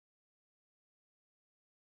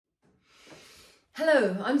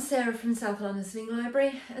Hello, I'm Sarah from South London Sling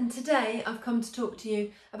Library, and today I've come to talk to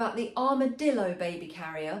you about the Armadillo Baby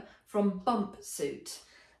Carrier from Bumpsuit.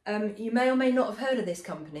 You may or may not have heard of this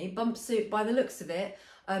company. Bumpsuit, by the looks of it,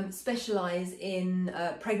 specialise in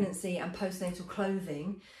pregnancy and postnatal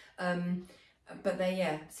clothing, but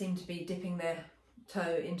they seem to be dipping their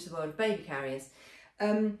toe into the world of baby carriers.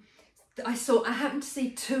 I happened to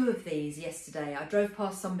see two of these yesterday. I drove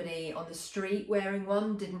past somebody on the street wearing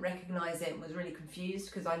one, didn't recognise it and was really confused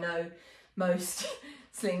because I know most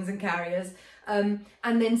slings and carriers. And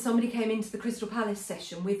then somebody came into the Crystal Palace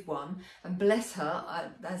session with one, and bless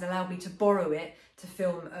her, has allowed me to borrow it to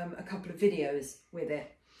film a couple of videos with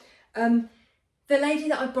it. The lady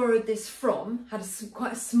that I borrowed this from had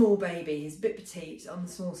quite a small baby. He's a bit petite on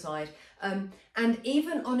the small side. And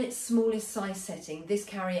even on its smallest size setting, this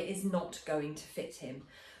carrier is not going to fit him.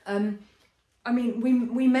 I mean,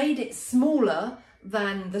 we made it smaller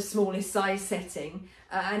than the smallest size setting,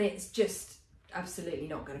 and it's just absolutely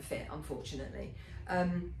not going to fit, unfortunately.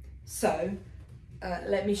 Let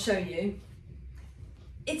me show you.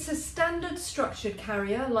 It's a standard structured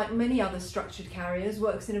carrier, like many other structured carriers,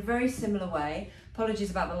 works in a very similar way.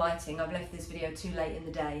 Apologies about the lighting, I've left this video too late in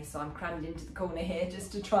the day, so I'm crammed into the corner here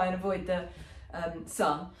just to try and avoid the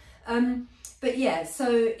sun. But yeah,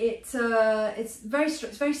 so it's very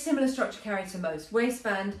similar structured carrier to most.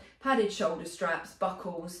 Waistband, padded shoulder straps,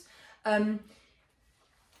 buckles. Down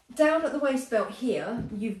at the waist belt here,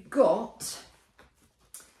 you've got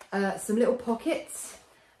some little pockets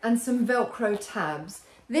and some Velcro tabs.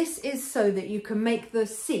 This is so that you can make the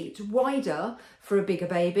seat wider for a bigger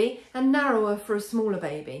baby and narrower for a smaller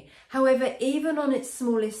baby. However, even on its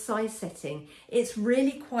smallest size setting, it's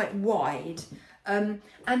really quite wide. And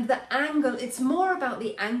the angle, it's more about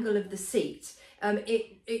the angle of the seat.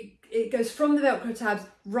 It goes from the Velcro tabs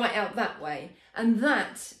right out that way. And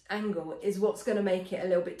that angle is what's going to make it a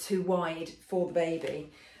little bit too wide for the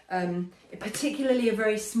baby. Particularly a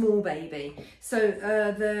very small baby. So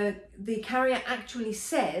the carrier actually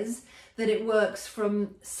says that it works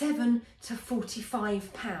from 7 to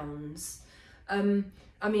 45 pounds.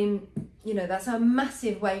 I mean, you know, that's a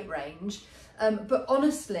massive weight range. But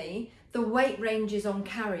honestly, the weight ranges on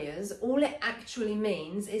carriers, all it actually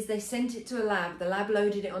means is they sent it to a lab, the lab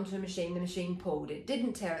loaded it onto a machine, the machine pulled. It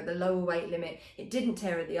didn't tear at the lower weight limit, it didn't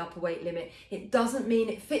tear at the upper weight limit. It doesn't mean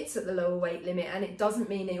it fits at the lower weight limit, and it doesn't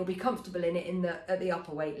mean that you'll be comfortable in it at the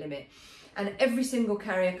upper weight limit. And every single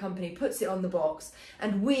carrier company puts it on the box,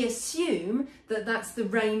 and we assume that that's the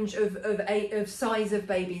range of size of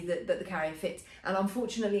baby that the carrier fits, and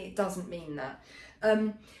unfortunately it doesn't mean that.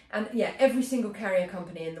 And yeah, every single carrier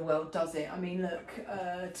company in the world does it. I mean, look,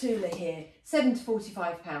 Tula here, 7 to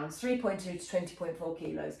 45 pounds, 3.2 to 20.4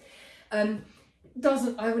 kilos. I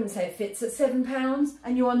wouldn't say it fits at 7 pounds,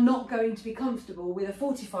 and you are not going to be comfortable with a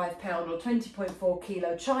 45 pound or 20.4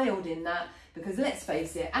 kilo child in that, because let's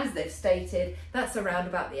face it, as they've stated, that's around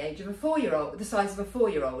about the age of a 4-year-old, the size of a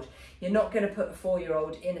 4-year-old. You're not going to put a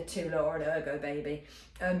 4-year-old in a Tula or an Ergo baby.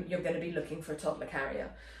 You're going to be looking for a toddler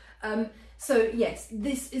carrier. So yes,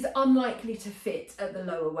 this is unlikely to fit at the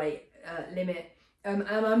lower weight limit, and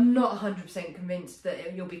I'm not 100% convinced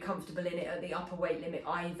that you'll be comfortable in it at the upper weight limit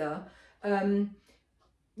either.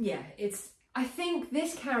 Yeah, I think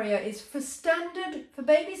this carrier is for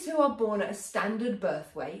babies who are born at a standard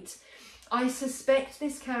birth weight. I suspect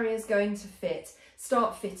this carrier is going to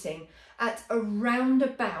start fitting at around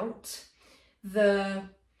about the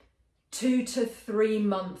 2 to 3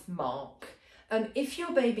 month mark. If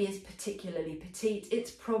your baby is particularly petite, it's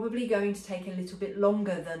probably going to take a little bit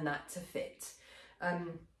longer than that to fit.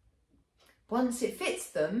 Once it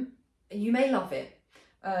fits them, you may love it.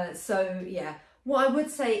 So yeah, what I would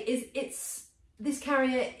say is this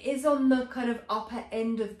carrier is on the kind of upper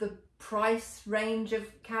end of the price range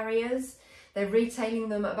of carriers. They're retailing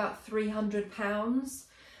them at about £300.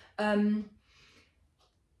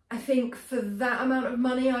 I think for that amount of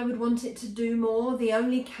money, I would want it to do more. The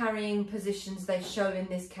only carrying positions they show in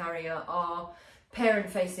this carrier are parent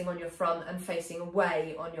facing on your front and facing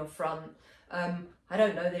away on your front. I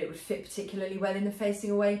don't know that it would fit particularly well in the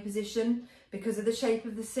facing away position because of the shape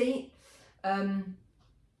of the seat. For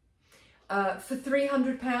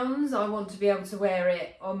 £300, I want to be able to wear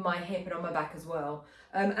it on my hip and on my back as well.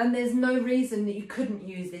 And there's no reason that you couldn't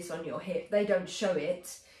use this on your hip. They don't show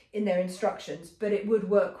it in their instructions, but it would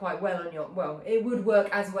work quite well on it would work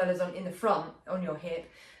as well as in the front on your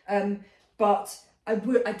hip. But I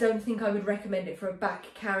don't think I would recommend it for a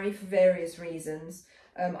back carry for various reasons.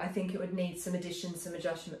 I think it would need some additions, some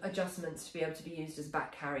adjustments to be able to be used as a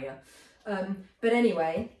back carrier. But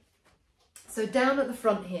anyway, so down at the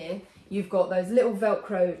front here, you've got those little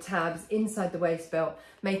Velcro tabs inside the waist belt.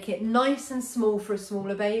 Make it nice and small for a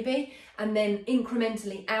smaller baby, and then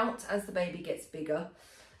incrementally out as the baby gets bigger.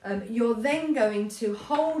 You're then going to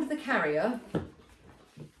hold the carrier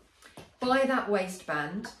by that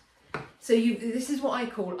waistband. So this is what I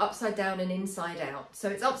call upside down and inside out. So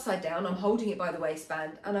it's upside down, I'm holding it by the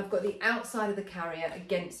waistband, and I've got the outside of the carrier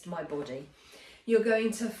against my body. You're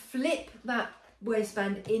going to flip that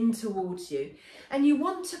waistband in towards you, and you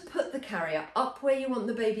want to put the carrier up where you want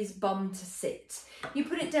the baby's bum to sit. You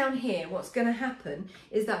put it down here, what's going to happen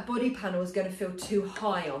is that body panel is going to feel too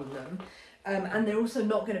high on them, and they're also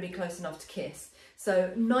not going to be close enough to kiss.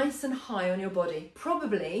 So nice and high on your body,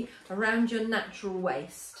 probably around your natural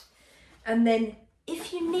waist. And then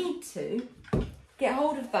if you need to, get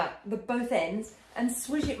hold of that, both ends, and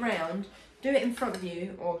swish it round. Do it in front of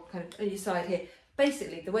you or kind of on your side here.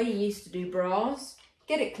 Basically the way you used to do bras,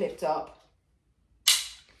 get it clipped up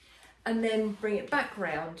and then bring it back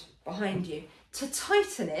round behind you. To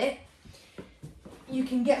tighten it, you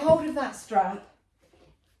can get hold of that strap,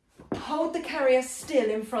 hold the carrier still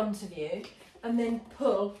in front of you, and then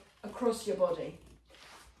pull across your body.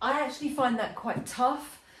 I actually find that quite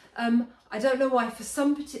tough. I don't know why, for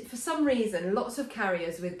some reason, lots of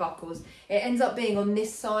carriers with buckles, it ends up being on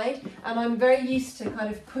this side, and I'm very used to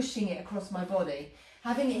kind of pushing it across my body.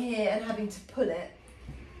 Having it here and having to pull it.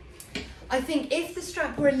 I think if the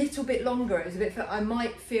strap were a little bit longer, it was a bit, I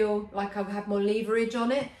might feel like I would have more leverage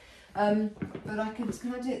on it. But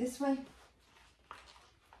can I do it this way?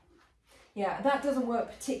 Yeah, that doesn't work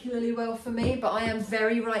particularly well for me, but I am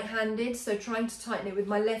very right-handed, so trying to tighten it with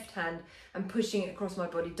my left hand and pushing it across my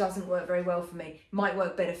body doesn't work very well for me. Might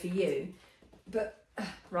work better for you, but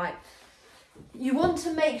right. You want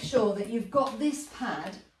to make sure that you've got this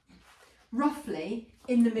pad roughly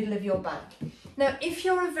in the middle of your back. Now, if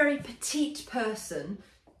you're a very petite person,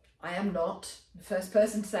 I am not, the first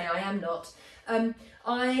person to say I am not,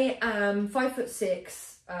 I am 5'6".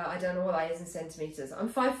 I don't know what that is in centimetres. I'm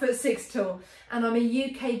 5'6" tall, and I'm a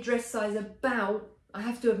UK dress size about, I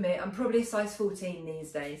have to admit, I'm probably a size 14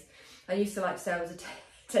 these days. I used to like to say I was a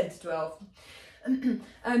 10 to 12.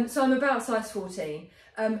 So I'm about size 14.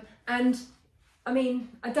 And I mean,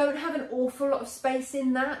 I don't have an awful lot of space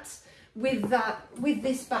in that with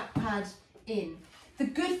this back pad in. The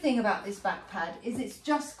good thing about this back pad is it's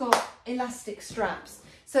just got elastic straps.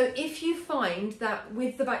 So if you find that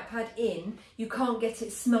with the back pad in, you can't get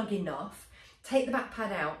it snug enough, take the back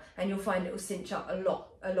pad out and you'll find it will cinch up a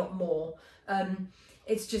lot more.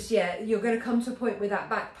 It's just, yeah, you're going to come to a point with that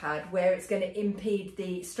back pad where it's going to impede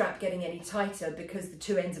the strap getting any tighter because the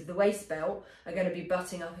two ends of the waist belt are going to be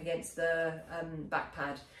butting up against the back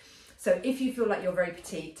pad. So if you feel like you're very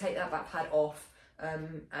petite, take that back pad off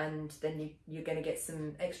and then you're going to get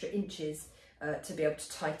some extra inches to be able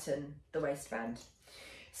to tighten the waistband.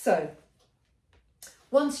 So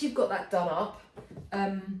once you've got that done up,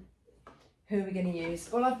 who are we going to use?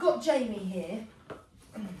 Well, I've got Jamie here.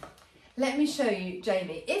 Let me show you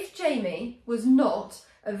Jamie. If Jamie was not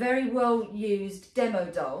a very well used demo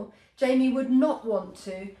doll, Jamie would not want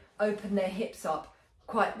to open their hips up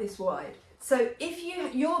quite this wide. So if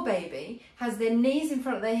your baby has their knees in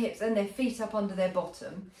front of their hips and their feet up under their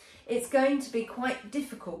bottom, it's going to be quite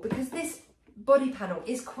difficult because this body panel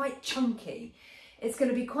is quite chunky. It's going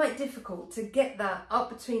to be quite difficult to get that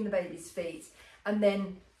up between the baby's feet and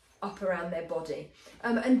then up around their body.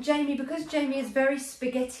 And Jamie, because Jamie is very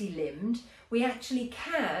spaghetti limbed, we actually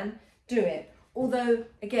can do it. Although,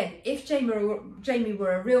 again, if Jamie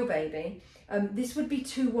were a real baby, this would be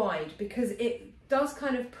too wide because it does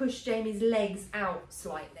kind of push Jamie's legs out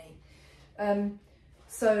slightly.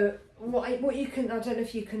 So what you can, I don't know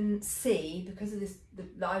if you can see, because of this,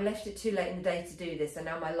 I left it too late in the day to do this and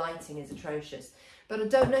now my lighting is atrocious. But I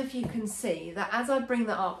don't know if you can see that as I bring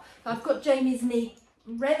that up, I've got Jamie's knee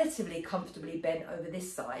relatively comfortably bent over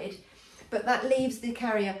this side, but that leaves the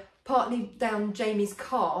carrier partly down Jamie's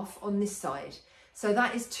calf on this side. So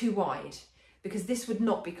that is too wide because this would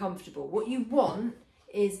not be comfortable. What you want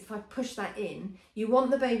is, if I push that in, you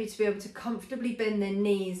want the baby to be able to comfortably bend their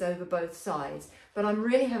knees over both sides, but I'm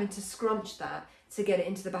really having to scrunch that to get it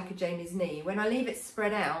into the back of Jamie's knee. When I leave it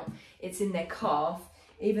spread out, it's in their calf,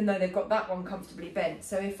 even though they've got that one comfortably bent.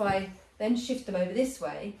 So if I then shift them over this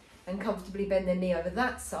way and comfortably bend their knee over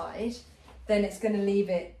that side, then it's going to leave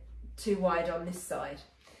it too wide on this side.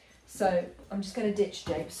 So I'm just going to ditch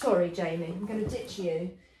Jamie. Sorry, Jamie, I'm going to ditch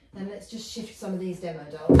you, and let's just shift some of these demo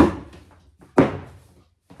dolls.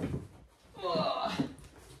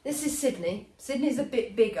 This is Sydney. Sydney's a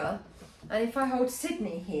bit bigger, and if I hold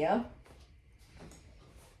Sydney here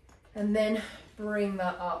and then bring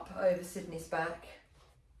that up over Sydney's back,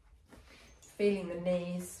 feeling the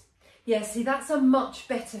knees. Yeah, see, that's a much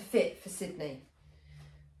better fit for Sydney.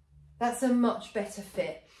 That's a much better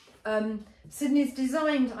fit. Sydney's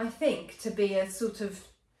designed, I think, to be a sort of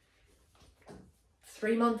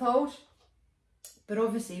 3-month-old, but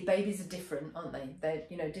obviously babies are different, aren't they? They're,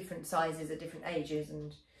 you know, different sizes at different ages,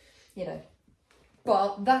 and, you know,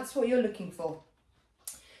 but that's what you're looking for.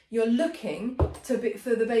 You're looking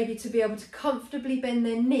for the baby to be able to comfortably bend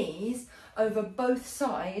their knees over both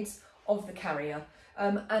sides of the carrier.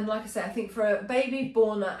 And like I say, I think for a baby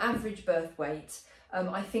born at average birth weight,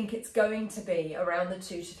 I think it's going to be around the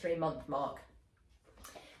 2 to 3 month mark.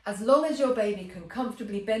 As long as your baby can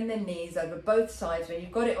comfortably bend their knees over both sides when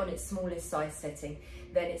you've got it on its smallest size setting,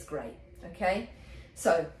 then it's great, okay?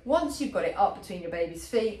 So once you've got it up between your baby's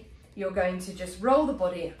feet, you're going to just roll the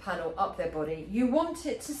body panel up their body. You want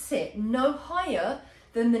it to sit no higher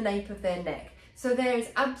than the nape of their neck. So there is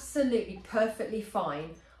absolutely perfectly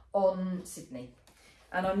fine on Sydney.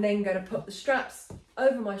 And I'm then going to put the straps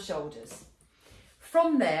over my shoulders.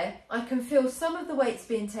 From there, I can feel some of the weights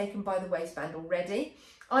being taken by the waistband already.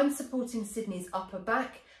 I'm supporting Sydney's upper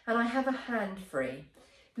back and I have a hand free.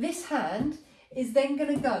 This hand is then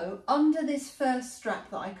going to go under this first strap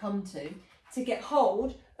that I come to get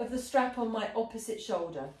hold of the strap on my opposite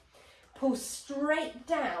shoulder. Pull straight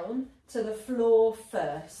down to the floor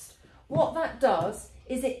first. What that does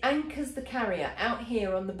is it anchors the carrier out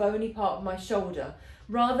here on the bony part of my shoulder,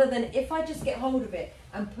 rather than if I just get hold of it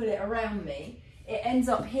and pull it around me, it ends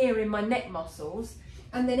up here in my neck muscles.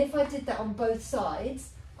 And then if I did that on both sides,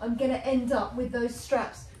 I'm going to end up with those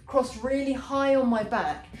straps crossed really high on my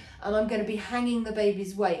back, and I'm going to be hanging the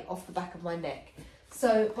baby's weight off the back of my neck.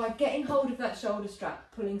 So by getting hold of that shoulder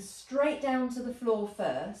strap, pulling straight down to the floor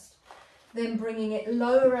first, then bringing it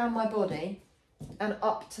low around my body and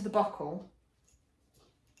up to the buckle,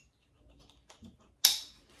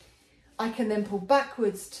 I can then pull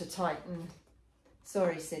backwards to tighten.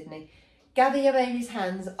 Sorry, Sydney. Gather your baby's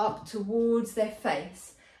hands up towards their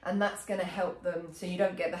face, and that's going to help them so you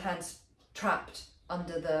don't get the hands trapped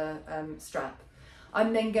under the strap.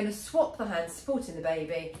 I'm then going to swap the hands supporting the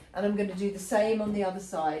baby, and I'm going to do the same on the other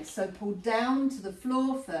side. So pull down to the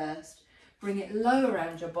floor first, bring it low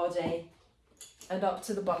around your body and up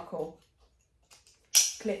to the buckle.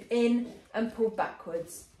 Clip in and pull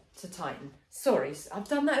backwards to tighten. Sorry, I've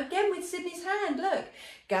done that again with Sydney's hand. Look,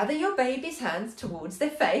 gather your baby's hands towards their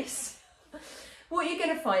face. What you're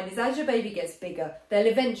going to find is as your baby gets bigger, they'll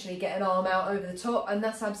eventually get an arm out over the top, and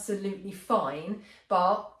that's absolutely fine.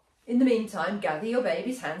 But in the meantime, gather your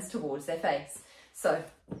baby's hands towards their face. So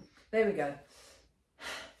there we go.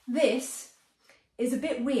 This is a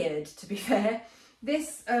bit weird, to be fair.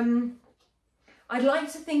 This, I'd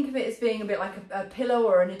like to think of it as being a bit like a pillow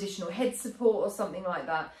or an additional head support or something like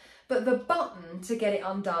that. But the button to get it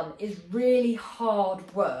undone is really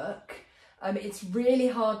hard work. It's really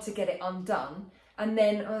hard to get it undone. And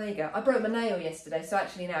then, oh, there you go. I broke my nail yesterday, so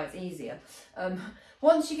actually now it's easier.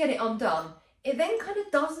 Once you get it undone, it then kind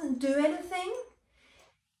of doesn't do anything.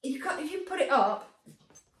 If you put it up,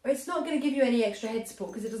 it's not going to give you any extra head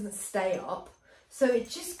support because it doesn't stay up. So it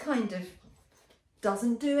just kind of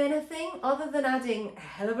doesn't do anything other than adding a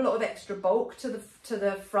hell of a lot of extra bulk to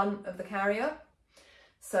the front of the carrier.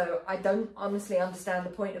 So I don't honestly understand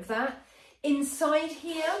the point of that. Inside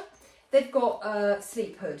here, they've got a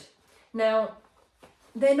sleep hood. Now,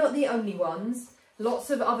 they're not the only ones.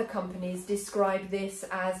 Lots of other companies describe this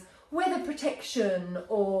as weather protection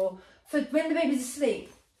or for when the baby's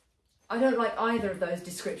asleep. I don't like either of those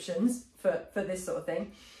descriptions for this sort of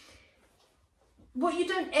thing. What you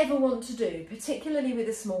don't ever want to do, particularly with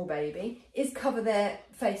a small baby, is cover their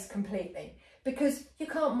face completely because you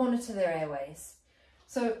can't monitor their airways.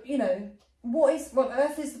 So, you know, what on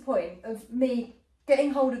earth is the point of me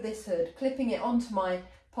getting hold of this hood, clipping it onto my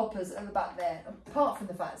poppers at the back there, apart from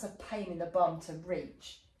the fact it's a pain in the bum to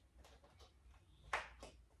reach.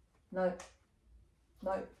 No.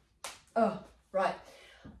 Oh, right.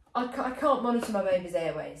 I can't monitor my baby's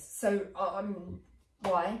airways. So,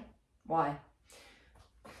 why?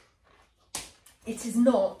 It is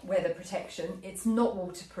not weather protection. It's not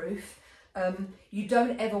waterproof. You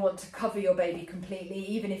don't ever want to cover your baby completely,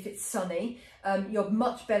 even if it's sunny. You're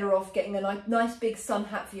much better off getting a nice big sun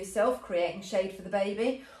hat for yourself, creating shade for the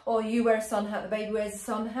baby, or you wear a sun hat, the baby wears a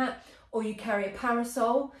sun hat, or you carry a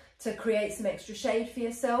parasol to create some extra shade for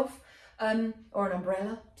yourself, or an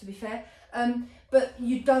umbrella, to be fair. But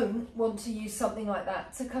you don't want to use something like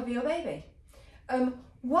that to cover your baby.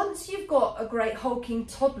 Once you've got a great hulking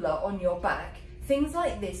toddler on your back, things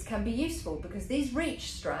like this can be useful because these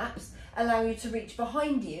reach straps allow you to reach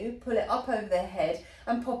behind you, pull it up over their head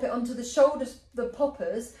and pop it onto the shoulders, the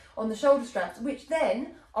poppers on the shoulder straps, which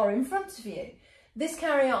then are in front of you. This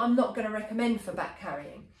carrier I'm not going to recommend for back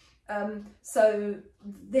carrying. So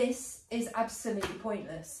this is absolutely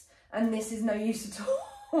pointless and this is no use at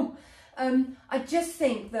all. I just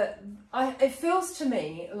think that it feels to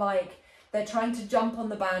me like they're trying to jump on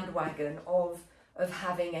the bandwagon of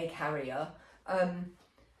having a carrier,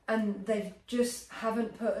 and they just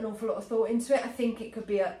haven't put an awful lot of thought into it. I think it could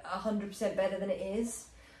be 100% better than it is,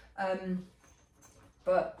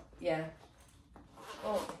 but yeah.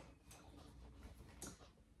 Oh.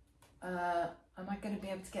 Am I going to be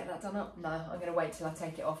able to get that done up? No, I'm going to wait till I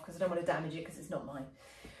take it off because I don't want to damage it because it's not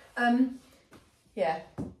mine. Yeah,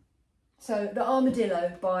 so the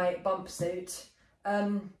Armadillo by Bumpsuit.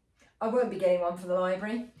 I won't be getting one for the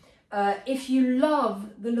library. If you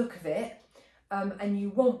love the look of it and you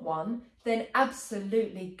want one, then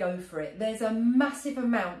absolutely go for it. There's a massive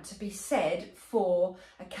amount to be said for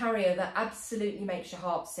a carrier that absolutely makes your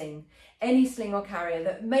heart sing. Any sling or carrier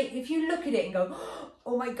that if you look at it and go,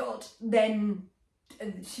 oh my God, then,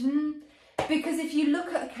 because if you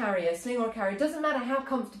look at a carrier, sling or a carrier, it doesn't matter how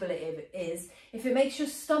comfortable it is, if it makes your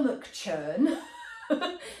stomach churn,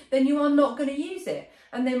 then you are not going to use it.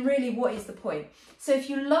 And then really, what is the point? So if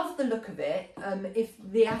you love the look of it, if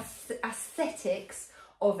the aesthetics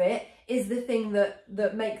of it is the thing that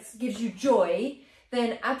gives you joy,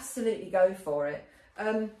 then absolutely go for it.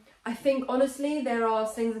 I think honestly there are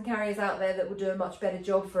slings and carriers out there that will do a much better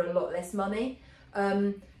job for a lot less money,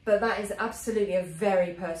 but that is absolutely a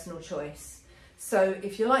very personal choice. So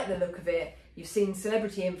if you like the look of it, you've seen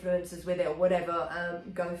celebrity influencers with it or whatever,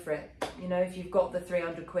 go for it. You know, if you've got the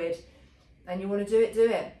 300 quid and you want to do it,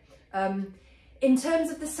 do it. In terms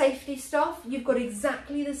of the safety stuff, you've got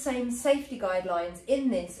exactly the same safety guidelines in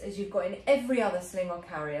this as you've got in every other sling or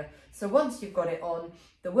carrier. So once you've got it on,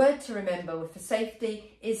 the word to remember for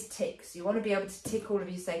safety is ticks. You want to be able to tick all of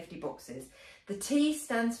your safety boxes. The T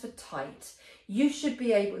stands for tight. You should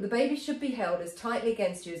be able, the baby should be held as tightly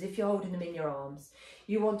against you as if you're holding them in your arms.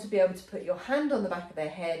 You want to be able to put your hand on the back of their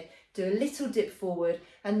head, do a little dip forward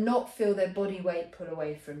and not feel their body weight pull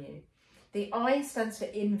away from you. The I stands for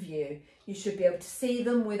in view. You should be able to see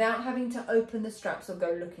them without having to open the straps or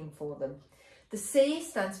go looking for them. The C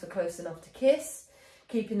stands for close enough to kiss,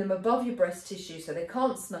 keeping them above your breast tissue so they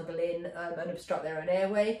can't snuggle in and obstruct their own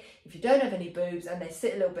airway. If you don't have any boobs and they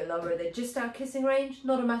sit a little bit lower, they're just out kissing range,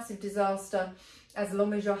 not a massive disaster, as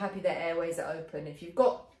long as you're happy their airways are open. If you've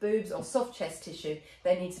got boobs or soft chest tissue,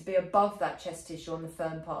 they need to be above that chest tissue on the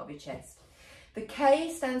firm part of your chest. The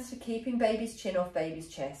K stands for keeping baby's chin off baby's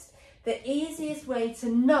chest. The easiest way to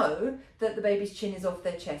know that the baby's chin is off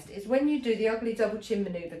their chest is when you do the ugly double chin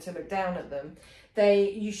manoeuvre to look down at them.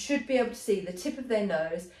 You should be able to see the tip of their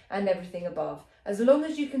nose and everything above. As long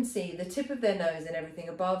as you can see the tip of their nose and everything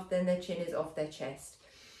above, then their chin is off their chest.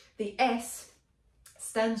 The S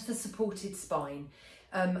stands for supported spine.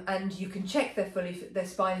 And you can check their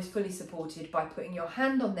spine is fully supported by putting your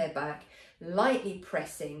hand on their back, lightly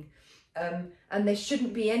pressing, and there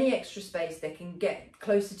shouldn't be any extra space. They can get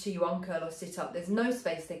closer to you, uncurl or sit up. There's no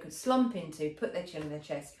space they could slump into, put their chin on their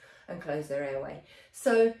chest and close their airway.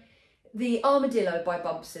 So the Armadillo by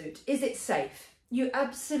Bumpsuit, is it safe? You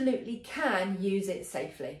absolutely can use it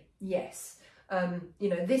safely, yes. You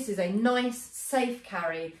know, this is a nice, safe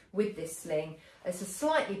carry with this sling. It's a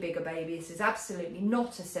slightly bigger baby. This is absolutely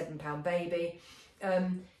not a 7-pound baby.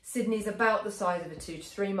 Sydney's about the size of a 2 to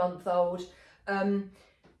 3 month old.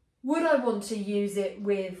 Would I want to use it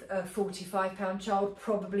with a 45-pound child?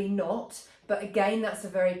 Probably not. But again, that's a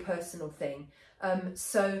very personal thing.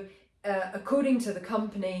 According to the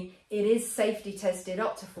company, it is safety tested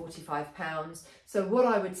up to 45 pounds. So what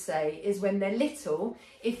I would say is when they're little,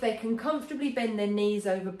 if they can comfortably bend their knees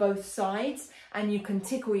over both sides and you can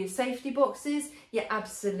tick all your safety boxes, you're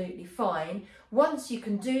absolutely fine. Once you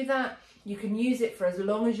can do that, you can use it for as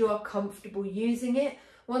long as you are comfortable using it.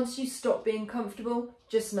 Once you stop being comfortable,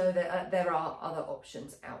 just know that there are other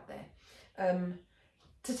options out there.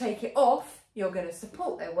 To take it off, you're going to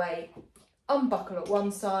support their weight, unbuckle at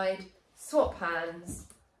one side, swap hands,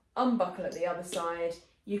 unbuckle at the other side.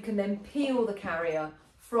 You can then peel the carrier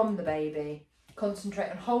from the baby,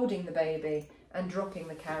 concentrate on holding the baby and dropping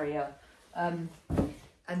the carrier, and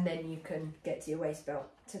then you can get to your waist belt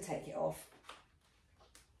to take it off.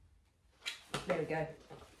 There we go.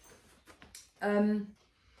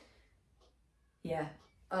 Yeah,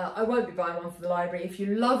 I won't be buying one for the library. If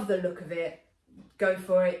you love the look of it, go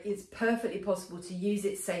for it. It's perfectly possible to use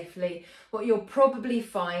it safely. What you'll probably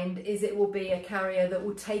find is it will be a carrier that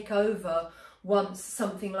will take over once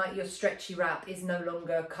something like your stretchy wrap is no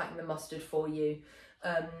longer cutting the mustard for you.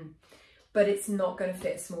 But it's not going to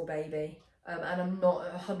fit a small baby. And I'm not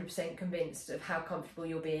 100% convinced of how comfortable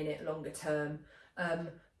you'll be in it longer term.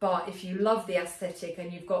 But if you love the aesthetic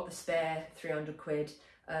and you've got the spare 300 quid,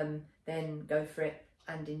 then go for it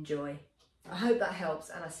and enjoy. I hope that helps,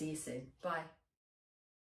 and I'll see you soon. Bye.